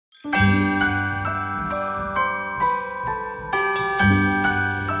Happy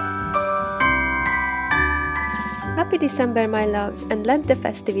December, my loves, and let the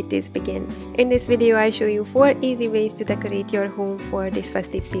festivities begin. In this video I show you 4 easy ways to decorate your home for this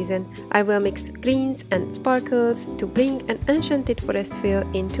festive season. I will mix greens and sparkles to bring an enchanted forest feel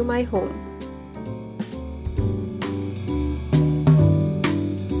into my home.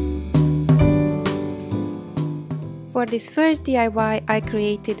 For this first DIY, I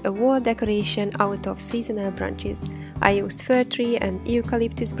created a wall decoration out of seasonal branches. I used fir tree and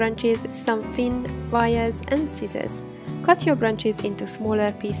eucalyptus branches, some thin wires and scissors. Cut your branches into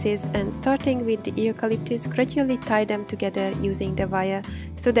smaller pieces and starting with the eucalyptus, gradually tie them together using the wire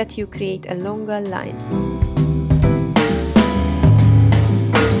so that you create a longer line.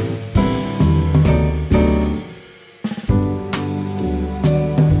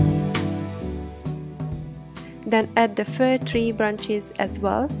 Then add the fir tree branches as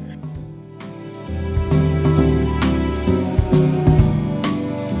well.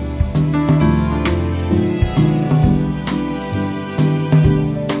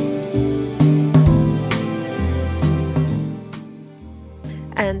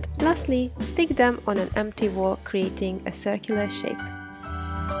 And lastly, stick them on an empty wall, creating a circular shape.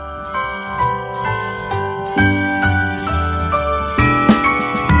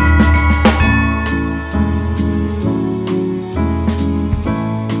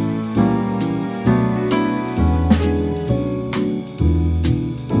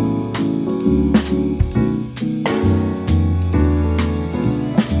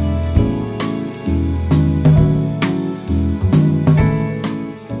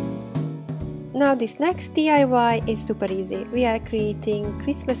 Now this next DIY is super easy. We are creating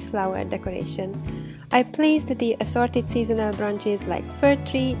Christmas flower decoration. I placed the assorted seasonal branches like fir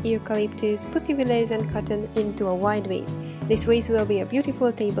tree, eucalyptus, pussy willows and cotton into a wide vase. This vase will be a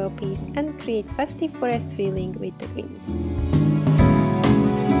beautiful table piece and creates festive forest feeling with the greens.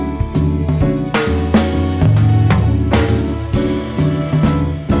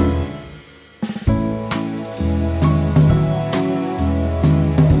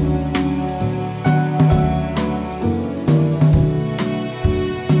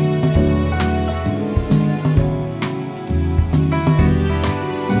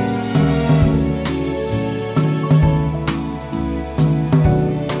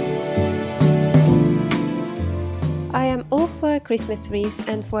 Christmas wreaths,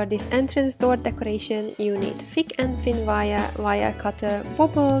 and for this entrance door decoration you need thick and thin wire cutter,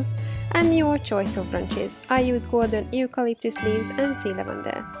 bubbles and your choice of branches. I used golden eucalyptus leaves and sea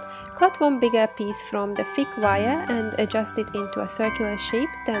lavender. Cut one bigger piece from the thick wire and adjust it into a circular shape,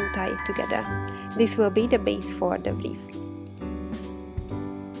 then tie it together. This will be the base for the wreath.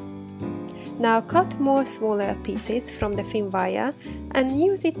 Now cut more smaller pieces from the thin wire and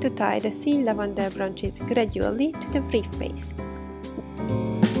use it to tie the sea lavender branches gradually to the wreath base.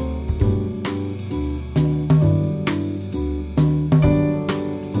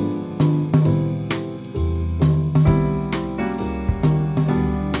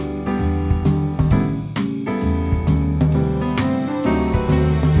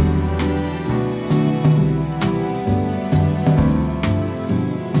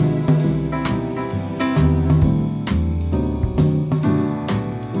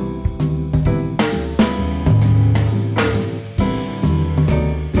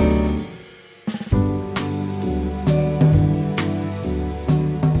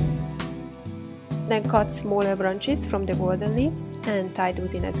 Then cut smaller branches from the golden leaves and tie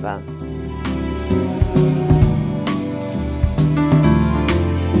those in as well.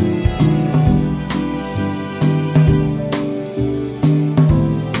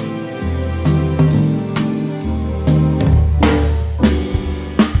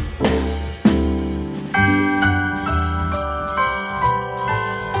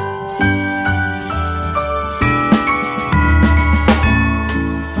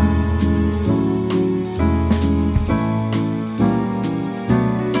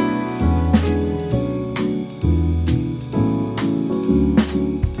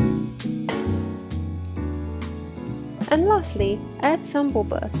 And lastly, add some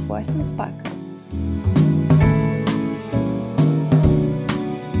bubbles for some sparkle.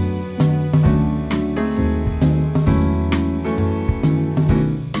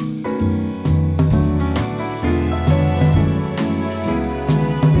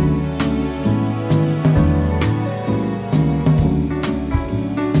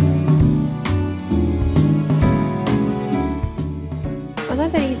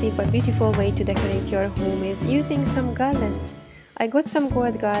 Another easy but beautiful way to decorate your home is using some garlands. I got some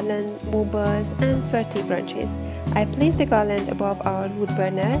gold garland, baubles and 30 branches. I placed the garland above our wood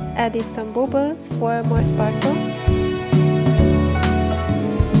burner, added some bubbles for more sparkle.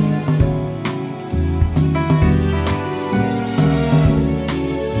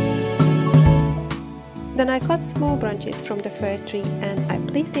 Then I cut small branches from the fir tree and I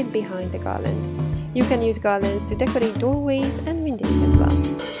placed it behind the garland. You can use garlands to decorate doorways and windows as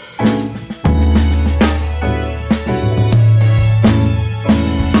well.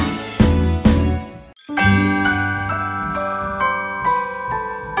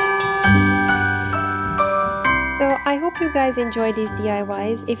 So I hope you guys enjoyed these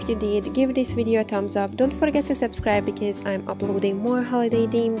DIYs. If you did, give this video a thumbs up. Don't forget to subscribe because I'm uploading more holiday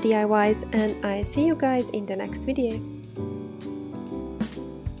themed DIYs, and I see you guys in the next video.